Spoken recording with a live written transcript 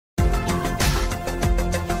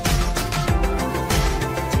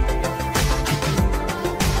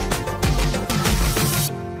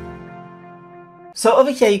So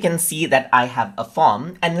over here, you can see that I have a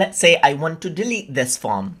form, and let's say I want to delete this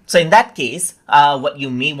form. So in that case, what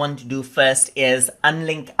you may want to do first is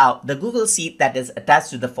unlink out the Google Sheet that is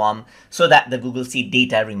attached to the form so that the Google Sheet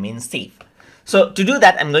data remains safe. So to do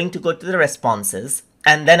that, I'm going to go to the responses,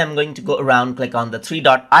 and then I'm going to go around, click on the three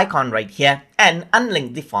dot icon right here and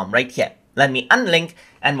unlink the form right here. Let me unlink,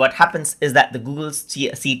 and what happens is that the Google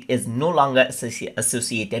Sheet is no longer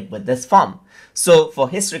associated with this form. So for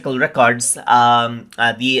historical records,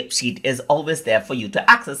 the sheet is always there for you to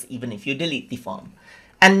access even if you delete the form.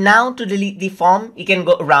 And now to delete the form, you can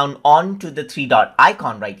go around on to the three dot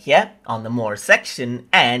icon right here on the more section,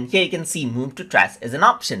 and here you can see move to trash is an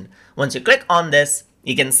option. Once you click on this,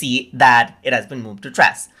 you can see that it has been moved to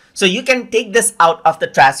trash. So you can take this out of the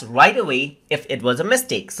trash right away if it was a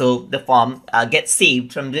mistake. So the form gets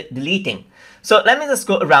saved from deleting. So let me just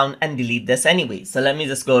go around and delete this anyway. So let me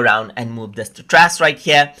just go around and move this to trash right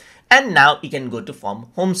here. And now you can go to form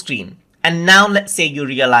home screen. And now let's say you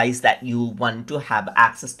realize that you want to have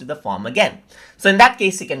access to the form again. So in that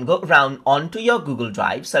case, you can go around onto your Google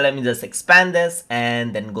Drive. So let me just expand this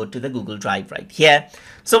and then go to the Google Drive right here.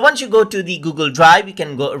 So once you go to the Google Drive, you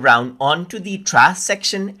can go around onto the trash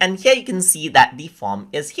section, and here you can see that the form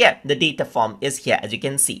is here. The data form is here, as you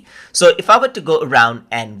can see. So if I were to go around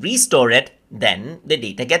and restore it, then the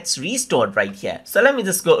data gets restored right here. So let me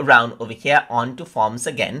just go around over here onto forms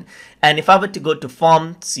again. And if I were to go to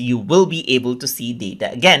forms, you will be able to see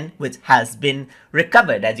data again, which has been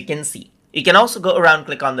recovered, as you can see. You can also go around,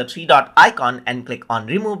 click on the three dot icon and click on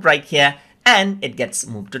remove right here, and it gets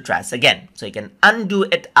moved to trash again. So you can undo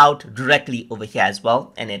it out directly over here as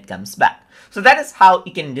well, and it comes back. So that is how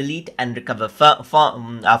you can delete and recover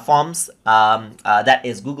forms, that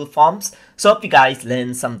is Google Forms. So hope you guys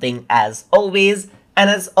learned something as always. And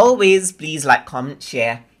as always, please like, comment,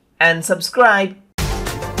 share, and subscribe.